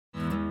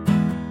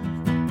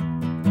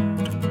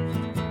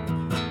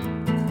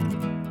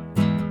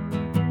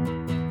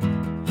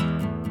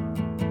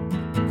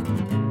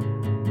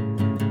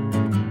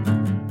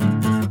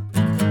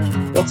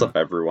What's up,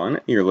 everyone?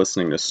 You're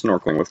listening to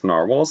Snorkeling with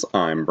Narwhals.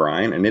 I'm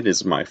Brian, and it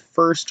is my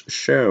first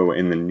show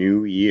in the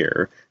new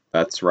year.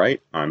 That's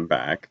right, I'm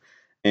back.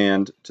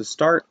 And to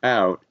start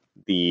out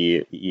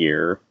the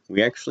year,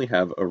 we actually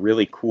have a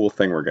really cool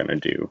thing we're going to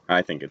do.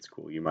 I think it's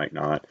cool, you might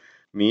not.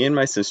 Me and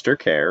my sister,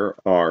 Care,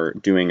 are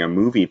doing a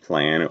movie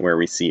plan where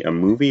we see a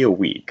movie a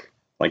week.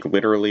 Like,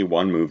 literally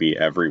one movie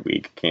every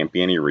week. Can't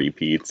be any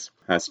repeats.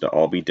 Has to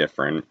all be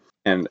different.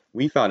 And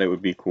we thought it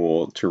would be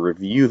cool to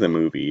review the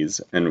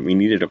movies, and we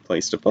needed a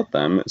place to put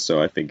them, so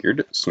I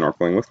figured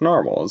Snorkeling with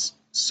Narwhals.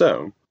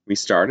 So, we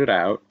started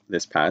out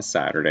this past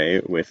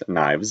Saturday with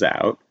Knives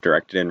Out,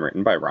 directed and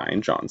written by Rian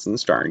Johnson,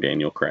 starring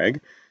Daniel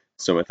Craig.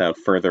 So without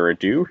further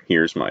ado,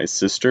 here's my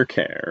sister,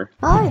 Care.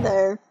 Hi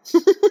there.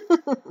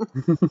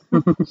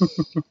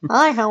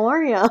 Hi, how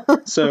are you?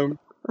 So,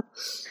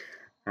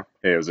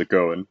 hey, how's it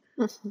going?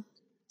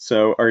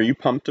 So, are you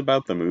pumped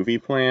about the movie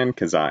plan?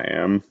 Because I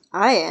am.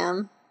 I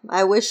am.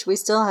 I wish we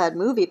still had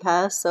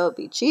MoviePass so it'd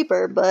be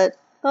cheaper, but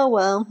oh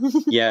well.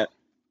 Yeah,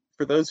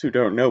 for those who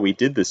don't know, we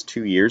did this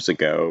 2 years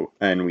ago,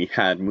 and we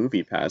had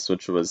MoviePass,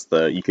 which was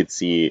you could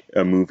see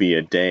a movie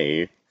a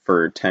day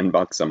for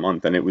 $10 a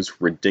month, and it was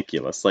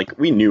ridiculous. Like,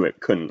 we knew it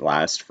couldn't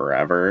last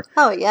forever.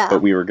 Oh, yeah.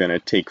 But we were going to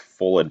take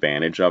full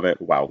advantage of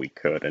it while we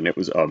could, and it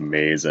was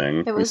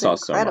amazing. It was we saw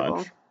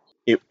incredible. so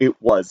much.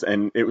 It was,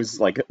 and it was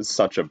like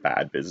such a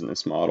bad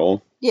business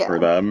model for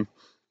them.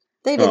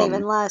 They didn't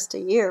even last a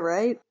year,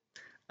 right?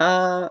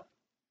 I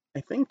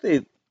think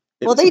they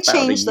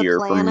changed the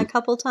plan a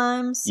couple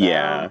times. So.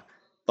 Yeah,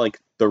 like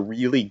the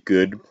really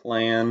good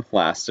plan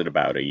lasted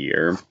about a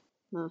year.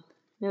 It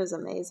was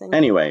amazing.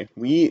 Anyway,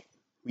 we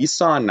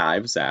saw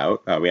Knives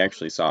Out. We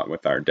actually saw it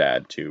with our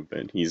dad too,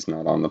 but he's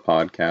not on the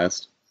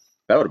podcast.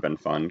 That would have been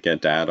fun.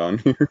 Get Dad on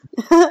here.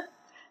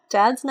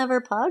 Dad's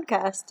never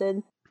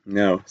podcasted.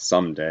 No,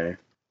 someday.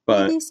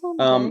 But maybe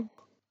someday.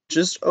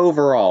 Just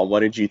overall,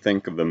 what did you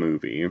think of the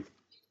movie?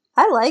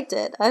 I liked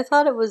it. I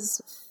thought it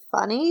was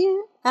funny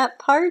at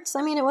parts.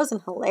 I mean, it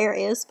wasn't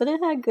hilarious, but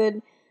it had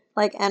good,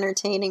 like,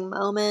 entertaining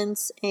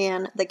moments,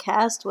 and the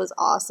cast was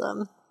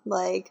awesome.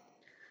 Like,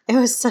 it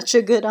was such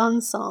a good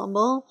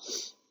ensemble,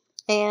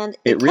 and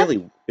it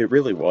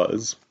really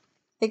was.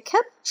 It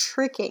kept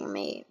tricking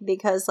me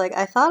because, like,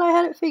 I thought I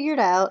had it figured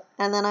out,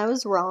 and then I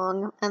was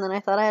wrong, and then I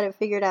thought I had it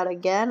figured out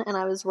again, and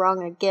I was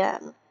wrong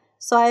again.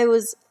 So I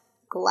was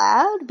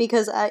glad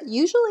because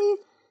usually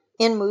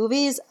in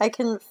movies I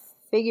can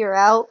figure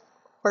out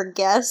or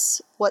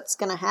guess what's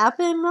going to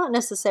happen. Not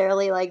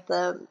necessarily, like,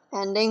 the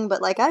ending,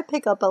 but, like, I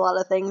pick up a lot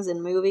of things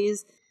in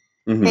movies.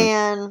 Mm-hmm.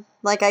 And,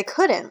 like, I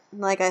couldn't.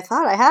 Like, I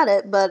thought I had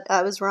it, but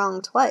I was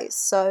wrong twice.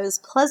 So I was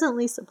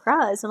pleasantly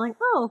surprised. I'm like,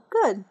 oh,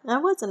 good. I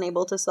wasn't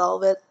able to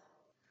solve it.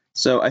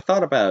 So I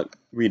thought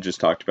we just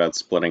talked about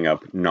splitting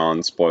up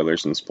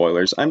non-spoilers and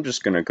spoilers. I'm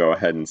just going to go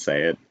ahead and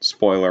say it.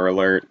 Spoiler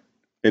alert.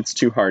 It's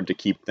too hard to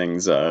keep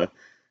things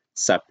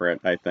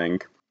separate, I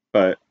think.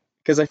 But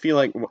because I feel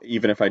like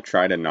even if I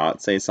try to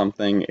not say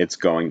something, it's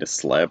going to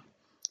slip.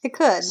 It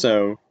could.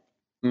 So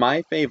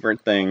my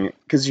favorite thing,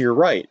 because you're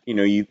right,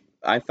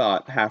 I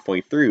thought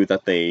halfway through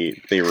that they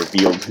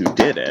revealed who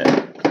did it.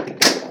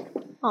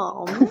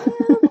 Oh,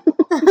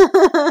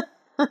 man.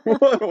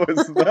 What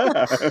was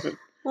that?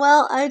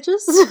 Well, I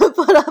just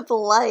put up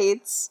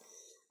lights,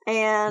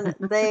 and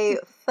they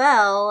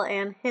fell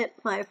and hit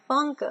my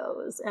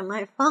Funkos, and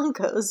my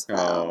Funkos fell.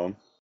 Oh.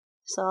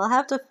 So I'll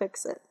have to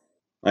fix it.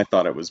 I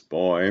thought it was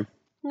Boy.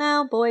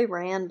 No, Boy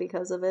ran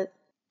because of it.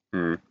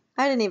 I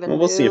didn't even move.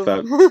 We'll see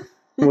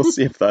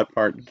if that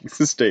part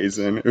stays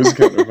in. It was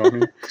kind of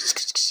funny.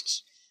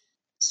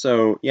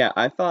 So, yeah,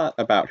 I thought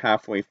about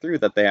halfway through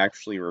that they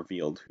actually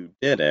revealed who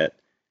did it.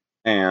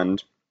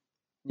 And,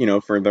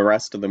 for the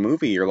rest of the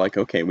movie, you're like,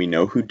 okay, we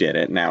know who did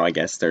it. Now I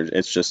guess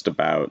it's just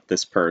about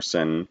this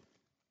person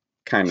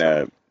kind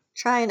of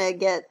trying to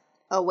get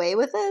away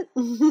with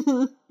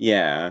it.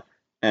 Yeah.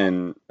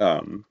 And,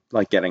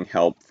 like, getting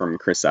help from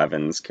Chris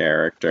Evans'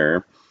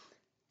 character.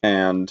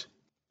 And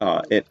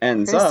it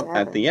ends up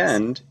at the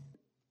end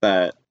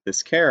that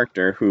this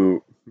character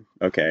who,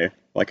 okay,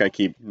 like I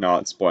keep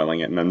not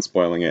spoiling it and then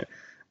spoiling it,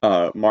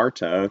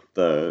 Marta,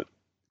 the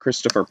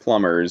Christopher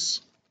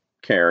Plummer's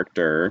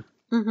character,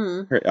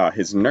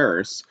 his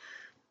nurse,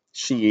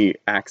 she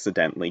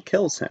accidentally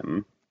kills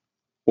him.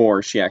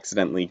 Or she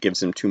accidentally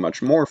gives him too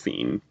much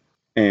morphine.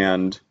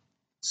 And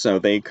so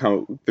they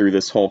go through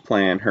this whole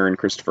plan, her and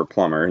Christopher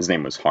Plummer, his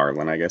name was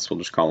Harlan, I guess we'll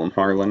just call him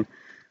Harlan,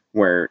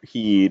 where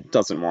he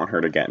doesn't want her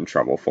to get in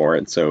trouble for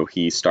it, so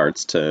he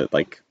starts to,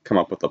 like, come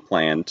up with a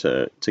plan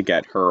to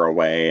get her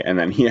away, and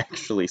then he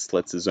actually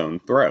slits his own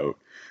throat.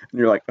 And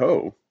you're like,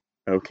 oh,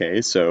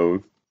 okay,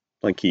 so,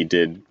 like, he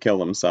did kill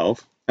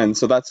himself. And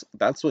so that's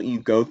what you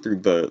go through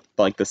the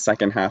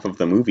second half of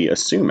the movie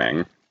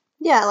assuming.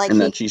 Yeah, like,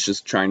 and that she's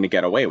just trying to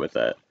get away with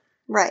it.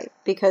 Right,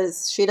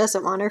 because she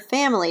doesn't want her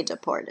family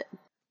deported.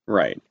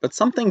 Right, but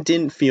something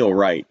didn't feel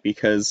right,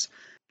 because,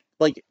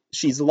 like,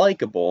 she's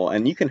likable,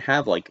 and you can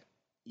have, like,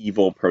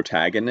 evil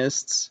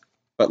protagonists,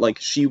 but, like,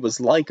 she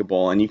was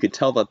likable, and you could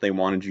tell that they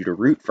wanted you to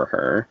root for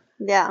her.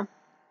 Yeah.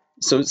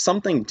 So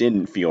something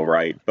didn't feel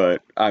right,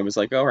 but I was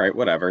like, all right,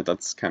 whatever,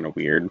 that's kind of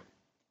weird.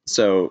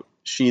 So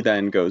she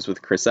then goes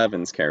with Chris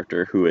Evans'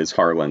 character, who is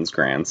Harlan's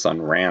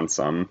grandson,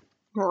 Ransom.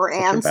 Such a bad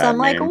Ransom,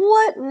 like name.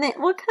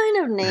 what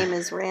kind of name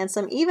is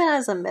Ransom? Even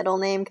as a middle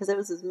name, because it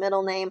was his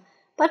middle name.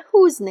 But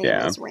whose name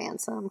Yeah, is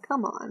Ransom?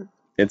 Come on.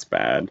 it's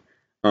bad.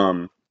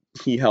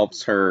 He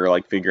helps her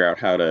like figure out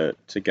how to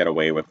get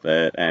away with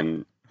it,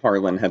 and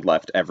Harlan had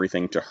left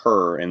everything to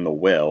her in the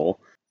will,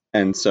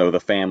 and so the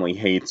family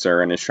hates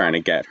her and is trying to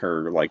get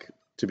her like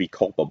to be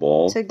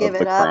culpable To give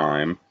of it the up.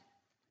 crime.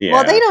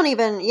 Well, they Yeah. don't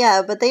even,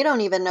 yeah, but they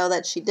don't even know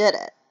that she did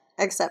it,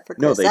 except for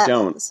No, Chris they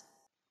don't. Evans.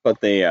 But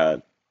they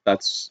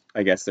that's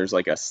I guess there's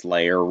like a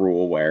Slayer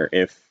rule where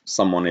if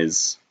someone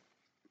is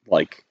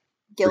like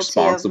Guilty of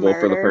responsible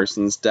for the murder.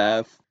 person's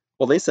death,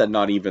 well they said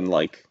not even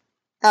like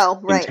Oh,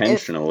 right.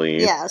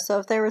 intentionally Yeah, so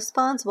if they're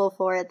responsible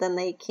for it, then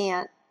they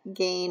can't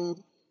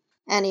gain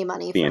any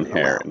money the from the will.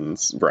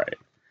 inheritance, right?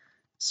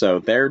 So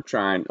they're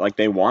trying, like,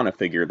 they want to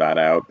figure that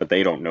out, but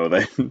they don't know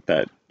that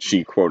that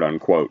she quote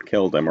unquote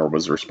killed him or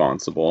was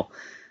responsible.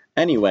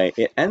 Anyway,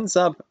 it ends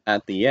up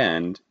at the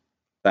end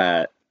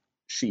that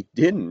she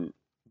didn't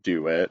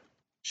do it.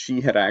 She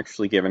had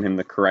actually given him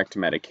the correct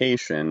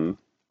medication.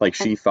 Like,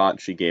 And, she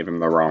thought she gave him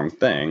the wrong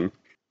thing.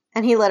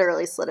 and he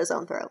literally slit his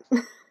own throat.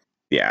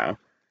 Yeah.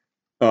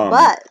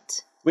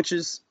 But Which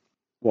is,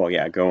 well,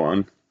 yeah, go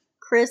on.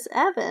 Chris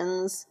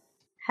Evans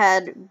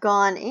had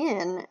gone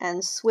in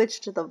and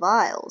switched the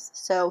vials,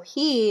 so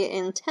he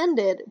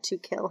intended to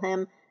kill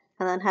him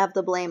and then have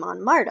the blame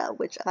on Marta,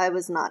 which I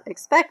was not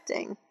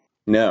expecting.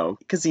 No,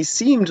 because he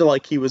seemed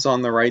like he was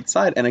on the right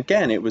side. And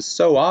again, it was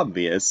so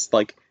obvious.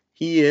 Like,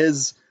 he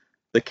is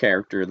the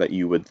character that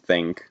you would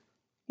think,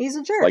 He's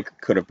a jerk.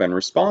 like, could have been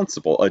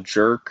responsible. A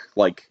jerk,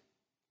 like,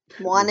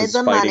 Wanted was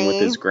the fighting with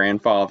money. his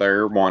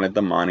grandfather, wanted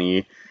the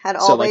money. Had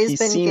So, like, always he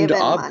been seemed given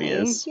money.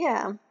 obvious.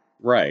 Yeah.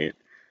 Right.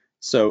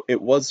 So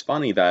it was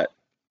funny that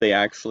they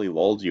actually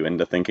lulled you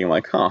into thinking,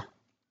 like, huh,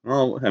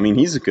 well, I mean,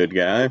 he's a good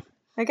guy.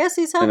 I guess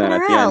he's And helping then at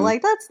her the out. end,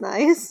 Like, that's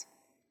nice.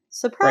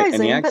 right, and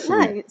Surprising, but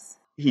nice.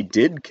 he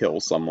did kill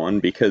someone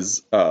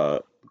because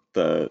the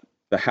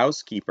the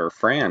housekeeper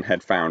Fran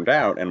had found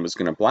out and was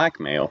going to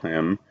blackmail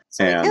him,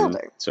 So he killed and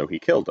her. so he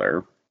killed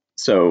her.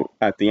 So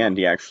at the end,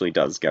 he actually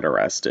does get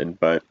arrested,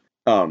 but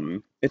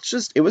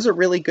it was a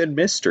really good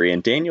mystery,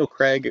 and Daniel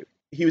Craig,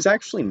 he was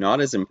actually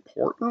not as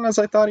important as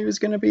I thought he was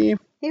going to be.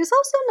 He was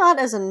also not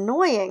as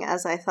annoying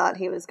as I thought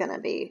he was going to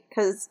be.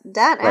 Because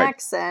that Right,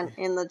 accent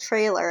in the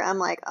trailer, I'm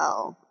like,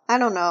 oh, I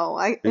don't know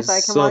if his I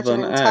can watch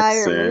an southern entire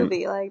accent.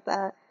 movie like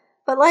that.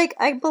 But, like,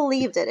 I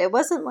believed it. It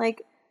wasn't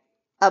like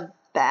a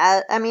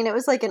bad. I mean, it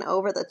was like an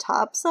over the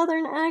top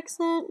southern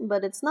accent,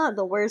 but it's not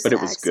the worst But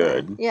it was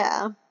accent. good.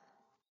 Yeah.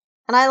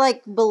 And I,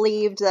 like,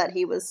 believed that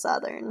he was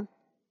southern.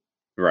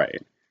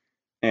 Right.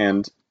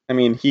 And I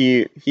mean,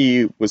 he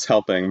was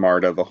helping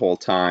Marta the whole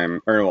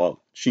time, or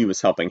well, she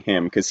was helping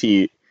him because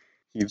he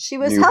She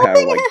was knew how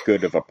helping like him.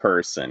 good of a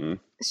person.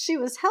 She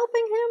was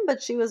helping him,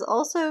 but she was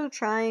also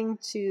trying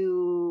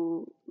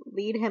to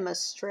lead him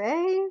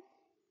astray.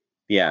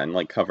 Yeah, and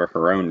like cover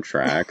her own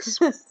tracks.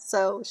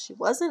 So she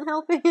wasn't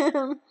helping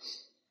him.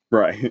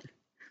 Right.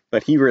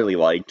 But he really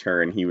liked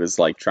her, and he was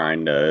like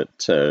trying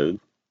to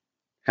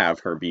have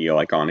her be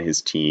like on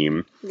his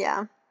team.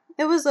 Yeah.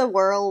 It was a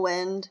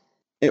whirlwind.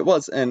 It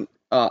was, and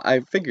I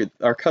figured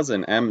our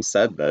cousin M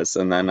said this,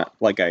 and then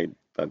like I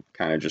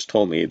kind of just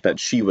told me that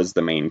she was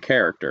the main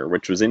character,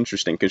 which was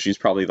interesting because she's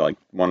probably like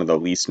one of the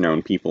least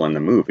known people in the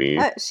movie.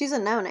 She's a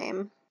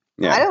no-name.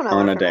 I Yeah, don't know her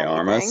Ana from de anything.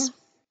 Armas. Who's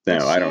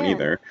No, I she don't in?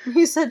 either.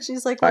 You said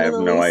she's like I one of have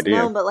the no least idea.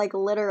 known, but like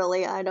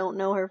literally I don't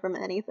know her from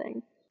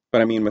anything.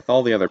 But I mean, with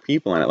all the other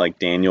people in it, like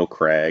Daniel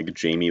Craig,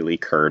 Jamie Lee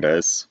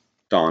Curtis,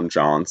 Don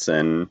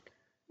Johnson,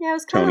 Yeah, it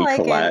was kind of Toni like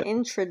an Collette.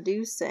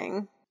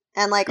 introducing.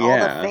 And like all the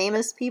Yeah,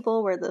 famous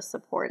people were the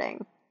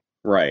supporting.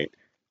 right.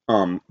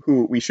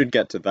 Who we should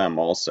get to them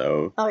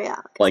also. Oh yeah,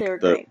 because they Like were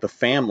great. the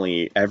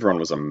family, everyone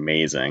was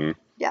amazing.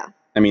 Yeah.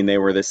 I mean, they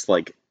were this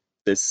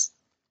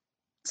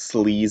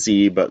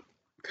sleazy but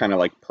kind of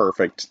like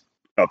perfect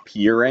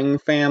appearing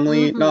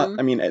family. Not, Mm-hmm.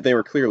 I mean, they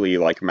were clearly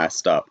like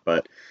messed up,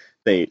 but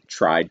they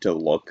tried to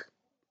look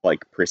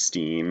like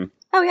pristine.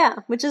 Oh yeah,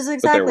 which is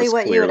But there exactly was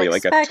what you would clearly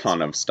like a expect.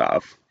 ton of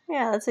stuff.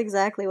 Yeah, that's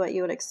exactly what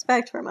you would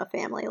expect from a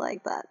family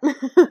like that.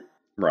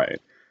 Right.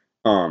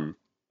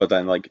 But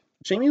then like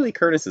Jamie Lee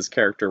Curtis's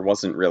character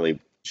wasn't really.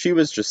 She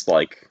was just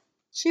like,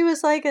 She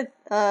was like an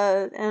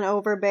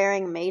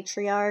overbearing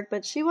matriarch,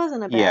 but she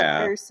wasn't a bad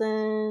yeah,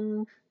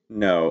 person.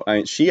 no.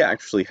 She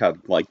actually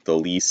had like the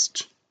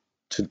least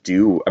to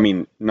do. I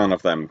mean, none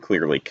of them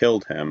clearly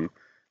killed him,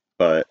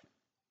 but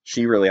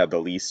she really had the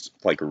least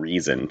like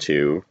reason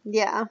to.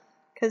 Yeah,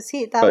 because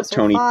that But was her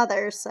Tony,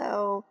 father,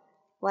 so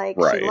like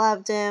she right.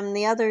 loved him.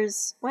 The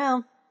others,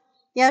 well,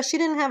 yeah, she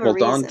didn't have a Well,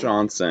 Don reason.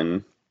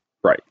 Johnson,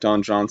 right.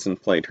 Don Johnson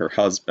played her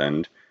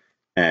husband,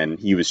 and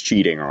he was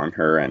cheating on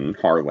her, and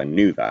Harlan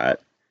knew that.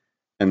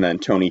 And then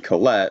Toni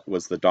Collette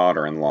was the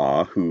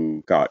daughter-in-law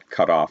who got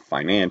cut off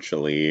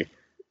financially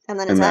And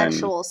then his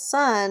actual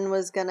son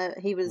was gonna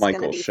be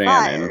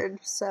Shannon. fired,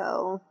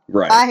 so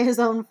right. by his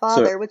own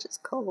father, which is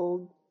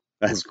cold.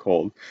 That's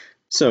cold.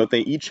 So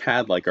they each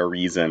had like a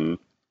reason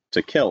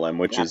to kill him,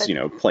 which is,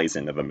 plays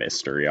into the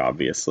mystery,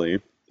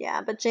 obviously. Yeah,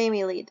 but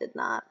Jamie Lee did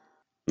not.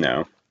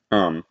 No.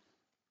 And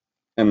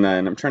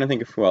then I'm trying to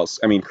think of who else.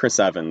 I mean, Chris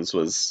Evans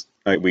was,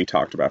 we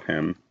talked about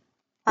him.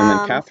 And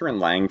then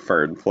Catherine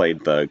Langford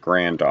played the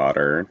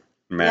granddaughter,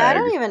 Meg. Yeah, I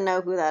don't even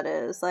know who that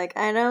is. Like,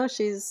 I know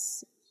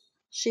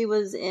she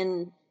was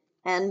in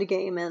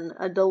Endgame in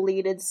a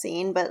deleted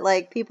scene, but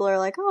like people are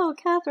like, "Oh,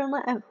 Catherine,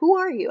 who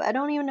are you?" I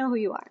don't even know who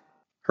you are.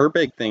 Her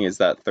big thing is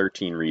that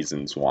 13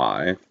 Reasons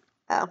Why.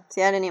 Oh,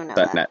 see, I didn't even know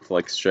that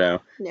Netflix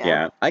show.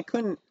 Yeah, I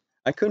couldn't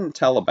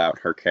tell about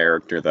her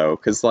character though,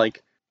 because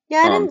like,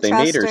 I didn't they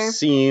trust made her her.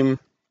 seem.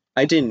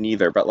 I didn't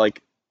either, but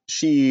like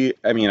she,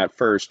 I mean, at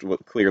first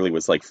clearly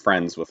was like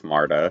friends with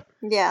Marta.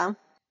 Yeah.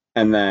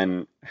 And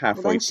then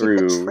halfway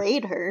through, she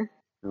betrayed her.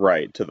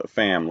 Right, to the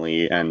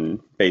family, and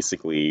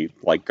basically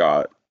like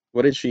got.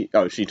 What did she?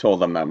 Oh, she told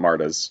them that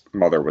Marta's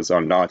mother was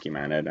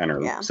undocumented and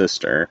her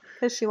sister.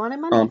 Because she wanted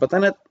money. But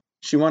then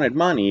she wanted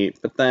money,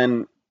 but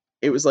then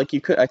it was like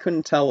I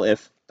couldn't tell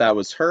if that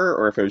was her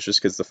or if it was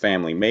just because the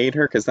family made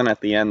her. Because then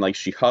at the end, like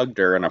she hugged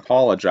her and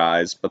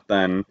apologized, but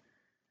then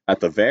at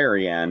the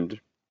very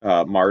end,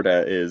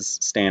 Marta is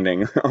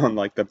standing on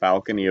like the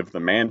balcony of the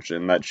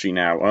mansion that she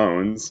now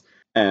owns,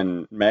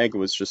 and Meg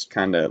was just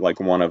kind of like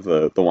one of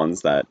the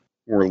ones that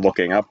were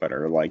looking up at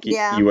her. Like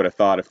you would have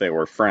thought if they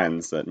were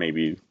friends that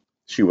maybe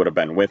she would have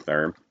been with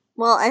her.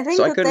 Well, I think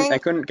so I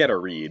couldn't get a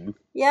read.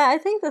 Yeah, I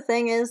think the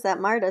thing is that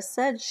Marta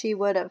said she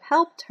would have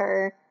helped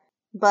her,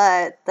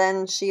 but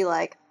then she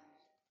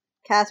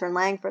Catherine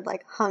Langford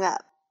hung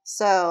up.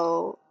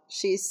 So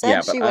she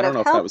said she would have helped her. Yeah, but I don't know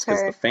if that was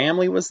because the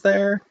family was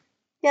there.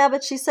 Yeah,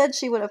 but she said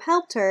she would have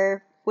helped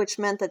her, which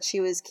meant that she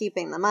was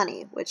keeping the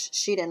money, which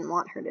she didn't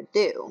want her to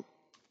do.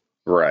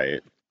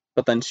 Right.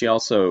 But then she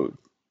also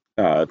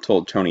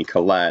told Toni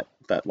Collette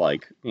that,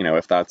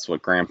 if that's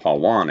what Grandpa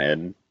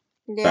wanted,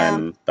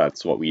 then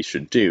that's what we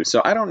should do.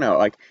 So I don't know.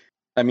 I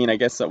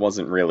guess that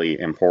wasn't really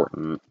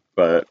important,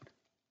 but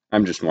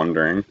I'm just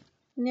wondering.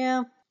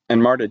 Yeah.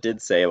 And Marta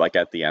did say,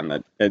 at the end,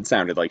 that it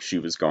sounded like she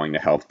was going to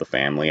help the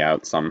family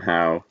out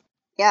somehow.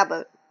 Yeah,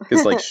 but...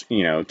 Because,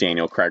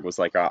 Daniel Craig was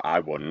like, I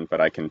wouldn't,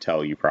 but I can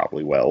tell you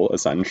probably will,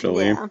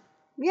 essentially. Yeah.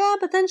 Yeah,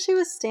 but then she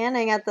was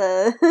standing at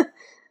the...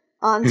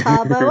 on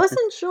top. I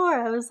wasn't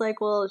sure. I was like,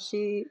 well,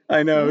 she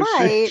I know,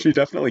 might. She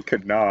definitely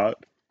could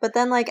not. But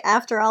then,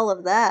 after all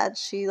of that,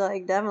 she,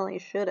 definitely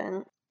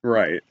shouldn't.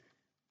 Right.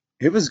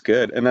 It was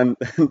good. And then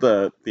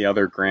the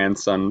other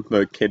grandson,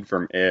 the kid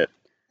from It,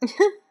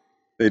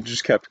 they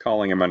just kept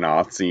calling him a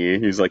Nazi.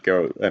 He's like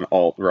an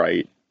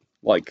alt-right,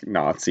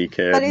 Nazi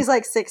kid. But he's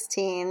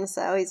 16,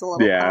 so he's a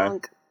little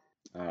punk.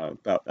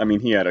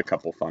 He had a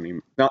couple funny...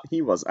 I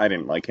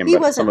didn't like him, he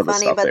but some of the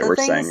funny, stuff they were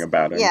saying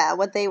about him. Yeah,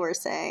 what they were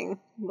saying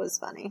was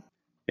funny.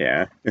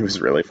 Yeah, it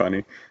was really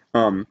funny.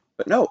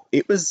 But no,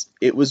 it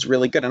was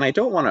really good, and I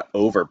don't want to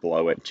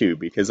overblow it too,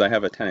 because I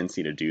have a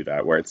tendency to do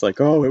that, where it's like,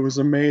 oh, it was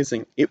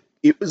amazing.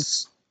 It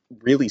was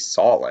really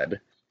solid.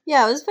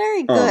 Yeah, it was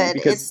very good.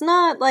 It's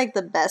not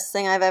the best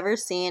thing I've ever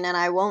seen, and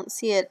I won't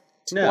see it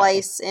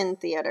twice in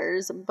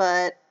theaters,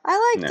 but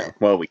I liked it.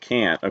 Well, we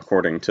can't,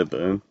 according to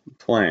the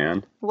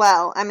plan.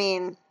 Well,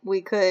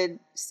 we could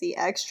see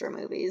extra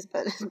movies,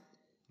 but...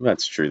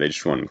 That's true, they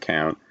just wouldn't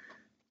count.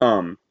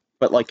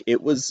 But,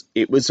 it was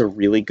a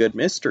really good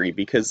mystery,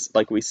 because,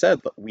 like we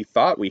said, we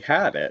thought we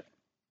had it,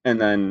 and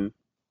then,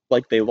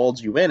 they lulled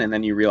you in, and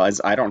then you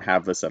realize, I don't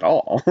have this at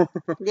all.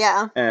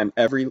 Yeah. And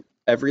every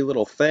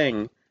little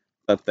thing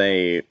that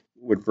they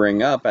would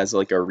bring up as,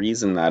 a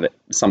reason that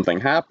something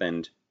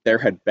happened, there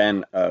had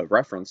been a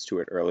reference to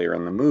it earlier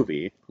in the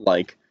movie.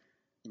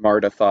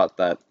 Marta thought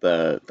that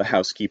the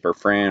housekeeper,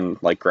 Fran,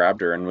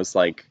 grabbed her and was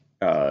like,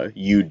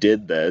 you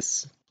did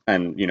this,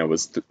 and,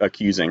 was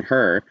accusing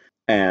her.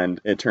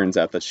 And it turns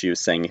out that she was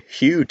saying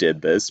Hugh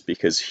did this,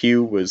 because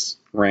Hugh was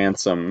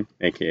Ransom,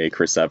 aka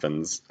Chris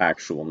Evans'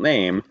 actual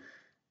name,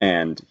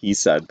 and he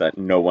said that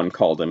no one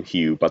called him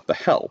Hugh but the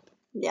help.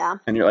 Yeah.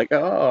 And you're like,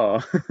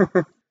 oh.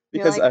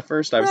 Because at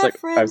first I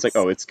was like,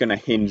 oh, it's gonna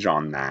hinge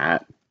on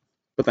that.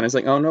 But then I was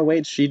like, oh no,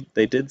 wait,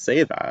 they did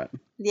say that.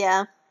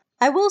 Yeah.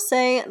 I will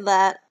say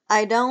that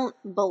I don't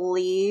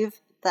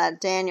believe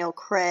that Daniel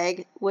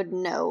Craig would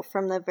know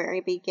from the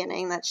very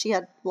beginning that she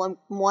had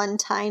one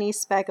tiny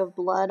speck of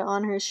blood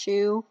on her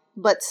shoe,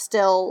 but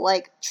still,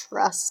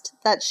 trust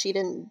that she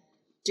didn't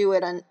do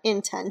it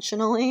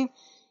intentionally.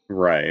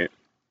 Right.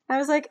 I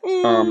was like,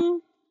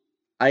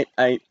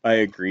 I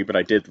agree, but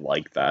I did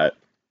like that.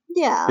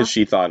 Yeah. Because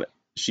she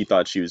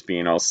thought she was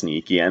being all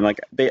sneaky, and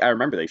I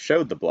remember they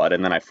showed the blood,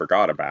 and then I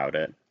forgot about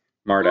it.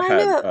 Marta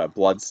had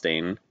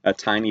a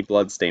tiny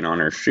blood stain on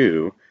her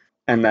shoe,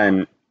 and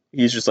then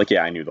he's just like,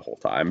 yeah, I knew the whole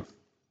time.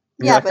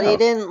 Yeah, but he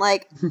didn't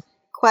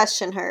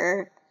question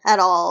her at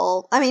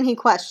all. He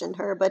questioned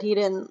her, but he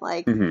didn't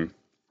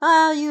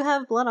oh, you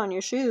have blood on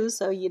your shoe,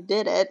 so you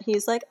did it.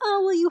 He's like,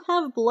 oh, well, you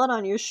have blood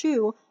on your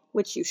shoe,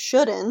 which you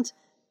shouldn't.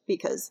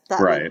 because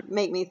that Right. would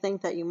make me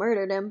think that you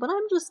murdered him, but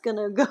I'm just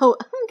gonna go,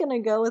 I'm gonna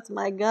go with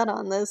my gut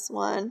on this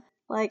one.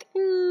 Like,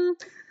 I'm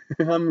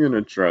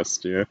gonna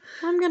trust you.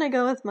 I'm gonna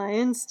go with my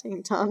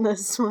instinct on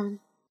this one.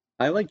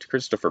 I liked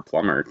Christopher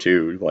Plummer,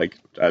 too, like,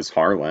 as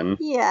Harlan.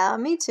 Yeah,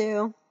 me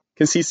too.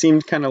 Because he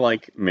seemed kind of,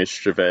 like,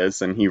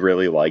 mischievous, and he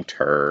really liked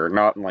her.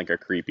 Not in, like, a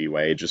creepy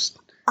way, just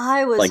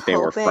I was like they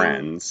were hoping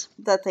friends.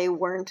 that they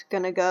weren't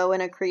gonna go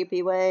in a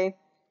creepy way,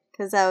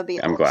 because that would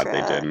be I'm glad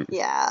they didn't.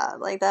 Yeah,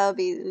 like, that would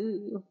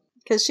be...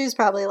 Because she's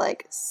probably,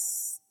 like,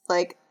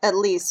 at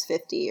least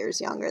 50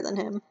 years younger than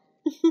him.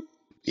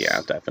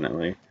 Yeah,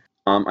 definitely.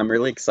 I'm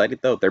really excited,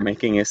 though. They're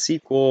making a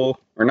sequel.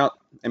 Or not...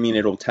 I mean,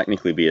 it'll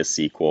technically be a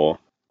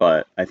sequel,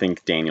 but I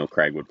think Daniel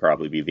Craig would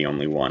probably be the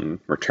only one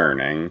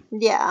returning.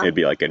 Yeah. It'd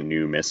be like a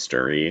new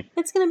mystery.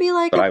 It's gonna be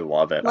like... But I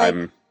love it. Like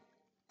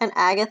an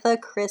Agatha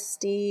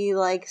Christie,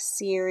 like,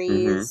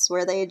 series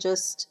where they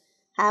just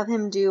have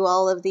him do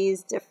all of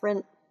these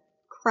different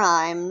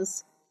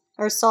crimes.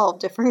 Or solve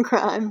different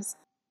crimes.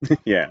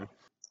 Yeah.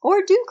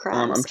 Or do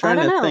crimes. I'm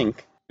trying to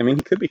think. I mean,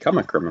 he could become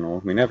a criminal.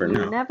 We never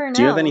know. You never know.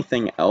 Do you have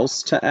anything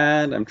else to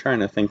add? I'm trying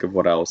to think of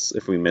what else,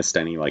 if we missed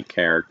any, like,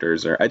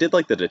 characters. Or I did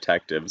like the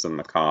detectives and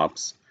the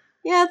cops.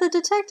 Yeah, the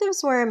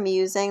detectives were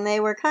amusing. They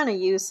were kind of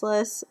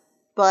useless,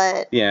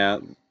 but... Yeah,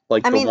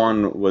 like,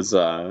 one was,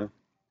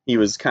 he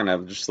was kind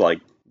of just,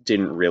 like,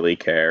 didn't really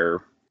care.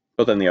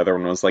 But then the other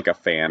one was, like, a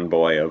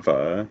fanboy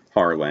of,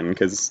 Harlan,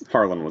 because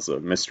Harlan was a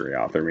mystery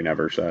author, we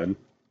never said.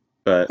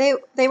 But they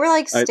were,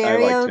 like, I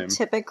liked him.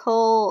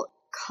 stereotypical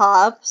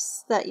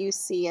cops that you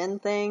see in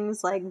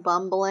things, like,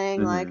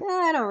 bumbling, like,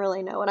 I don't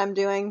really know what I'm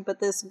doing, but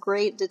this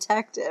great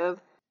detective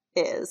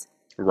is.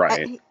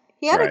 Right.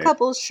 He had a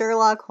couple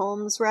Sherlock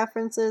Holmes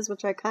references,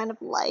 which I kind of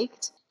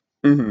liked.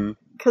 Mm-hmm.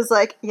 Because,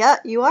 like, yeah,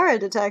 you are a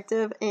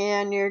detective,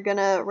 and you're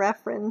gonna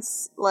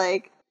reference,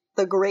 like,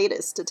 the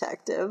greatest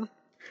detective.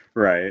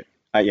 Right.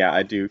 Yeah,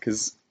 I do,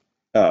 because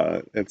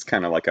it's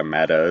kind of like a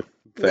meta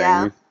thing.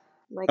 Yeah.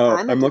 Like,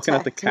 I'm looking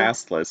at the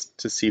cast list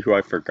to see who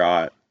I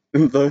forgot.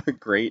 The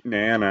Great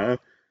Nana.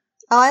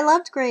 Oh, I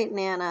loved Great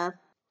Nana.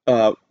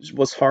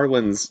 Was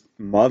Harlan's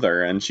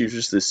mother, and she was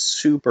just this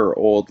super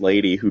old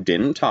lady who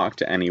didn't talk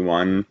to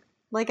anyone.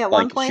 Like, at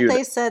one point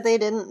they said they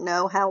didn't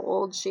know how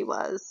old she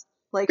was.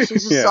 Like,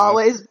 she's just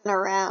always been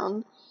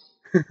around.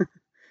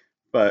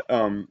 But,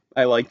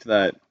 I liked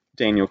that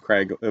Daniel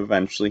Craig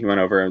eventually he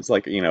went over and was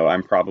like,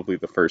 I'm probably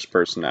the first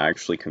person to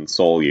actually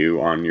console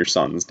you on your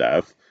son's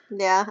death.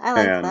 Yeah, I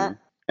liked that.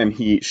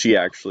 And she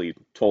actually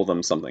told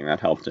him something that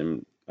helped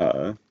him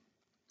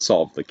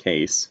solve the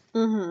case.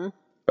 Mm-hmm.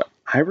 But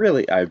I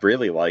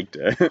really liked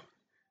it.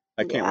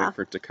 I can't wait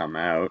for it to come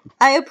out.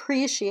 I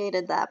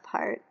appreciated that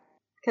part.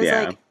 Because,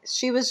 like,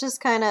 she was just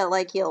kind of,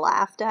 like, you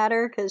laughed at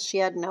her because she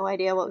had no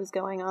idea what was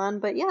going on.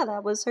 But, yeah,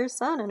 that was her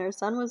son, and her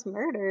son was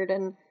murdered.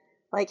 And,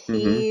 like,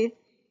 he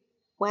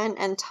went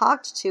and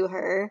talked to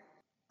her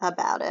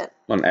about it.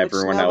 When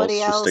everyone else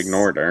just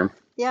ignored her.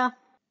 Yeah.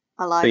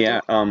 I liked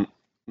it.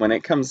 When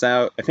it comes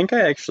out, I think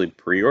I actually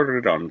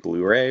pre-ordered it on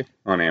Blu-ray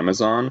on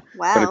Amazon.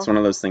 Wow. But it's one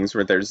of those things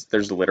where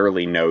there's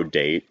literally no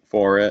date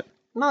for it.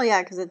 Well,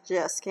 yeah, because it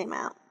just came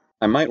out.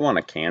 I might want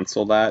to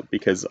cancel that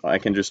because I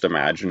can just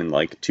imagine in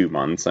like 2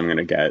 months I'm going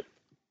to get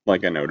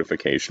like a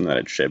notification that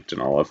it shipped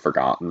and I'll have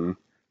forgotten.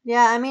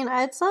 Yeah, I mean,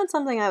 it's not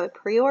something I would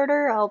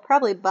pre-order. I'll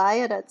probably buy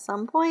it at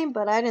some point,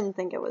 but I didn't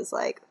think it was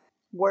like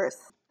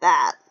worth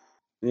that.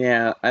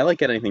 Yeah, I like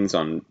getting things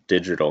on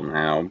digital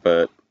now,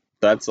 but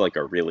that's like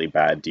a really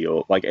bad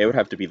deal. Like, it would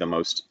have to be the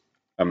most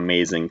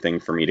amazing thing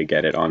for me to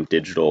get it on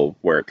digital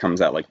where it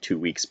comes out like 2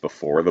 weeks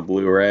before the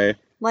Blu-ray.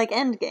 Like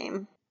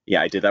Endgame.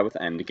 Yeah, I did that with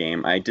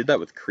Endgame. I did that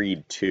with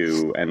Creed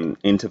 2 and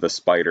Into the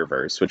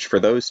Spider-Verse, which for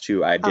those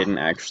two, I didn't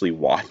actually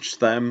watch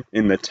them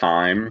in the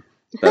time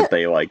that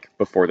they, like,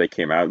 before they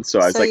came out. So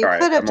I was like, all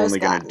right, I'm only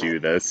going to do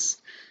this.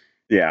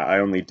 Yeah, I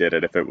only did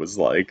it if it was,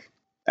 like,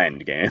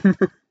 Endgame.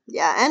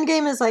 Yeah,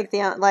 Endgame is, like,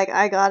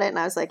 I got it and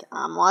I was like,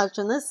 I'm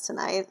watching this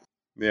tonight.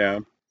 Yeah.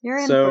 You're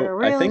in for a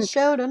real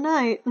show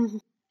tonight.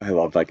 I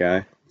love that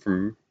guy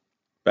from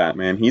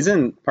Batman. He's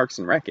in Parks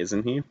and Rec,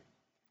 isn't he?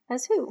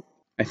 As who?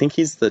 I think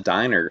he's the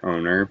diner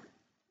owner.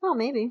 Oh,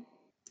 maybe.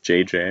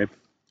 JJ,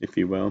 if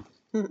you will.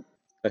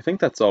 I think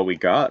that's all we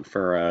got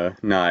for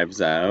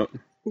Knives Out.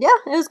 Yeah,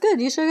 it was good.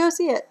 You should go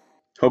see it.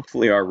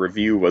 Hopefully our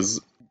review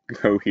was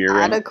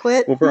coherent.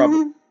 Adequate.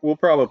 We'll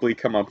probably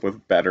come up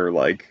with better,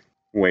 like,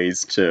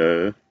 ways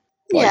to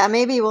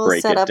maybe we'll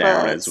break set it up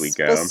down a as we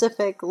go.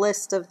 Specific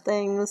list of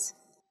things.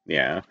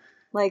 Yeah.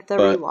 Like the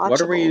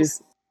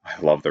rewatchables. I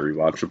love the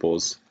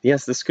rewatchables.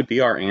 Yes, this could be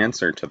our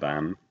answer to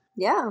them.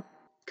 Yeah.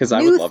 Because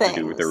I would love to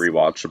do the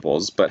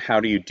rewatchables, but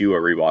how do you do a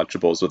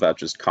rewatchables without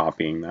just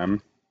copying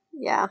them?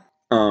 Yeah.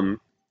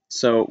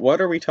 So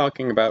what are we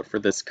talking about for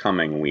this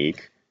coming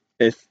week?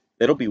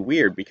 It'll be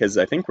weird because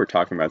I think we're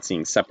talking about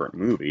seeing separate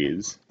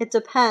movies. It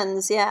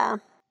depends, yeah.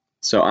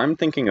 So I'm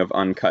thinking of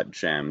Uncut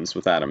Gems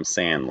with Adam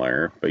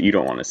Sandler, but you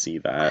don't want to see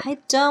that. I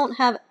don't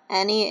have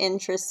any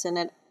interest in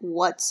it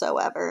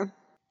whatsoever.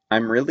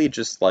 I'm really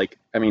just like,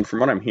 I mean, from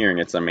what I'm hearing,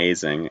 it's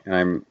amazing, and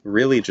I'm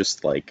really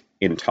just like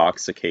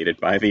intoxicated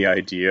by the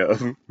idea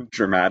of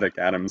dramatic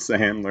Adam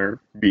Sandler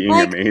being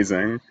Like,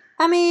 amazing.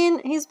 I mean,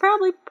 he's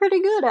probably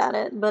pretty good at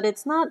it, but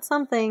it's not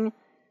something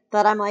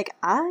that I'm like,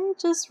 I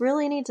just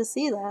really need to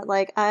see that.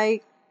 Like,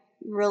 I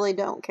really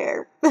don't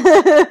care.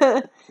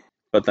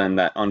 But then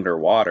that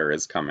Underwater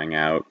is coming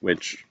out,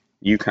 which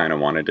you kind of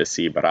wanted to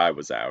see, but I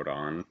was out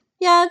on.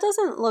 Yeah, it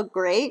doesn't look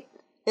great.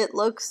 It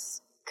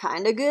looks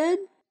kind of good.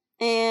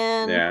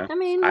 And, Yeah. I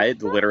mean,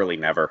 I'd literally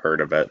never heard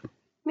of it.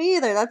 me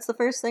either. That's the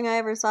first thing I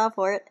ever saw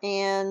for it.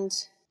 And,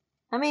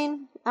 I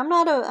mean, I'm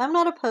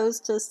not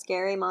opposed to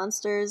scary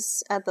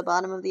monsters at the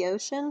bottom of the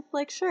ocean.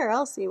 Like, sure,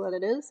 I'll see what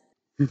it is.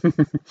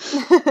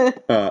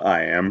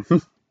 I am.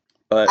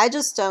 But I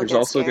just don't there's get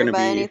also going scared to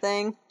by be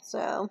anything.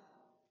 So,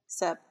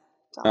 except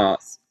uh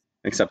dolls.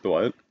 except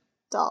what?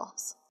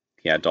 Dolls.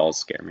 Yeah, dolls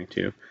scare me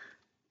too.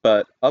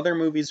 But other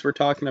movies we're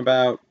talking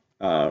about,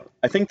 I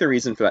think the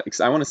reason for that,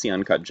 because I want to see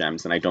Uncut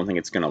Gems, and I don't think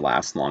it's going to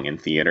last long in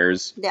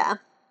theaters. Yeah.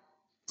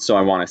 So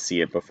I want to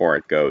see it before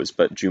it goes.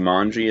 But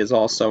Jumanji is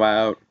also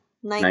out.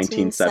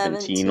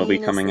 1917 will be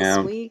coming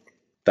out. Week.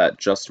 That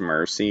Just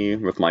Mercy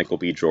with Michael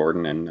B.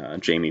 Jordan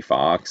and Jamie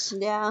Foxx.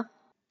 Yeah.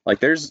 Like,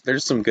 there's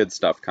some good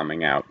stuff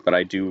coming out, but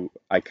I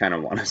kind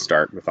of want to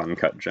start with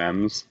Uncut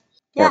Gems.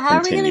 Yeah, how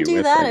are we going to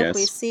do that if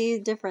we see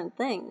different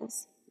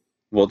things?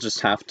 We'll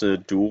just have to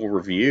dual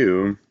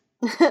review.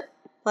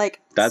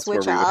 Like, that's where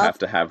we would have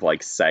to have,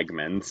 like,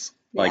 segments.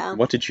 Like, yeah.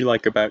 What did you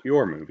like about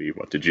your movie?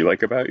 What did you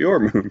like about your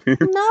movie?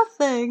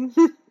 Nothing.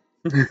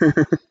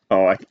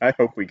 Oh, I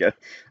hope we get...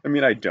 I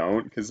mean, I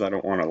don't, because I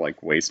don't want to,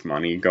 like, waste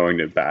money going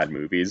to bad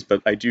movies,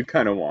 but I do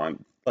kind of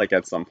want, like,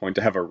 at some point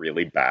to have a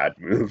really bad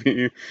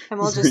movie. And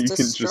we'll so just you destroy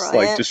can just,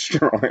 like, it.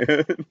 destroy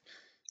it.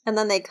 And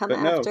then they come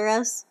after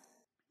us.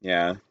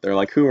 Yeah, they're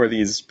like, who are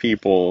these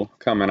people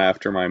coming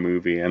after my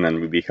movie? And then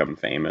we become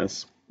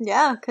famous.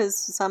 Yeah, because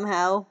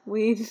somehow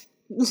we've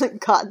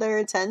got their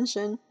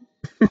attention.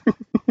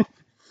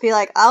 Be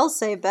like, I'll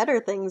say better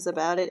things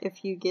about it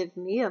if you give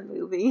me a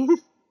movie.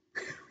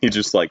 You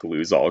just, like,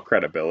 lose all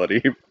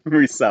credibility.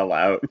 We sell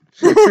out.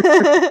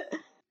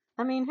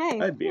 I mean, hey,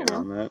 I'd be in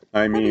on that.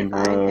 I mean, be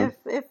fine.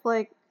 If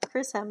like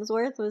Chris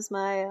Hemsworth was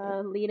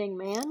my leading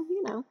man,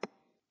 you know.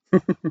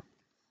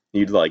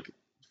 You'd like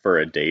for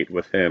a date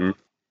with him.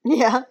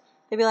 Yeah,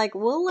 they'd be like,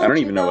 "We'll let." I don't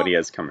even know what he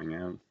has coming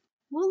out.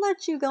 We'll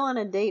let you go on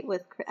a date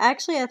with.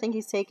 Actually, I think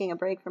he's taking a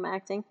break from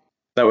acting.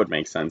 That would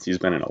make sense. He's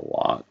been in a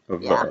lot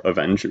of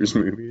Avengers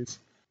movies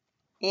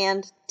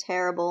and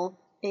terrible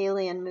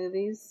alien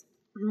movies.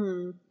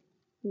 Men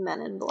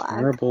in Black.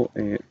 Terrible.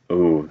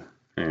 Oh,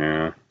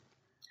 yeah.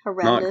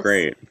 Horrendous. Not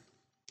great.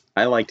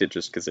 I liked it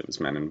just because it was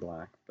Men in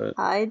Black, but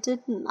I did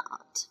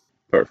not.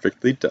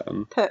 Perfectly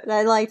done.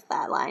 I liked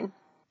that line,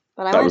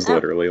 but that was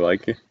literally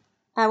like.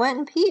 I went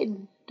and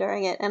peed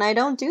during it, and I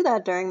don't do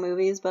that during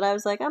movies. But I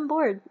was like, I'm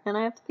bored and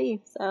I have to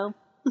pee, so.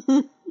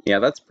 Yeah,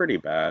 that's pretty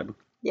bad.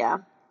 Yeah.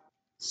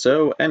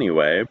 So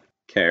anyway,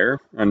 Care,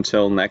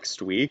 until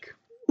next week.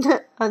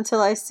 Until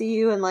I see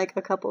you in like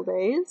a couple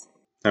days.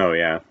 Oh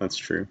yeah, that's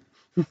true.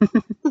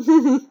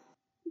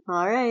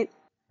 All right.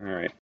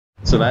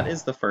 So that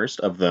is the first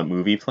of the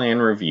movie plan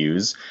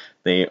reviews.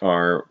 They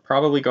are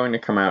probably going to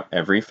come out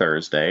every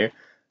Thursday,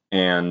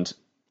 and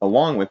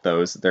along with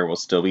those, there will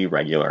still be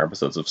regular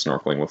episodes of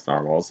Snorkeling with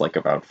Narwhals, like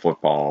about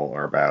football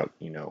or about,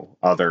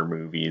 other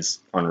movies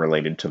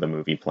unrelated to the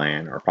movie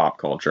plan or pop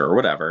culture or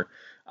whatever.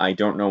 I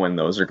don't know when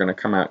those are going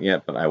to come out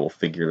yet, but I will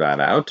figure that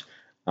out.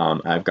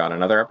 I've got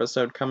another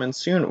episode coming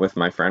soon with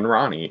my friend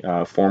Ronnie,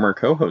 former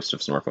co-host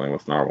of Snorkeling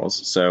with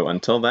Narwhals. So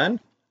until then,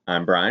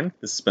 I'm Brian.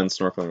 This has been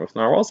Snorkeling with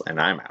Narwhals, and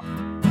I'm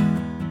out.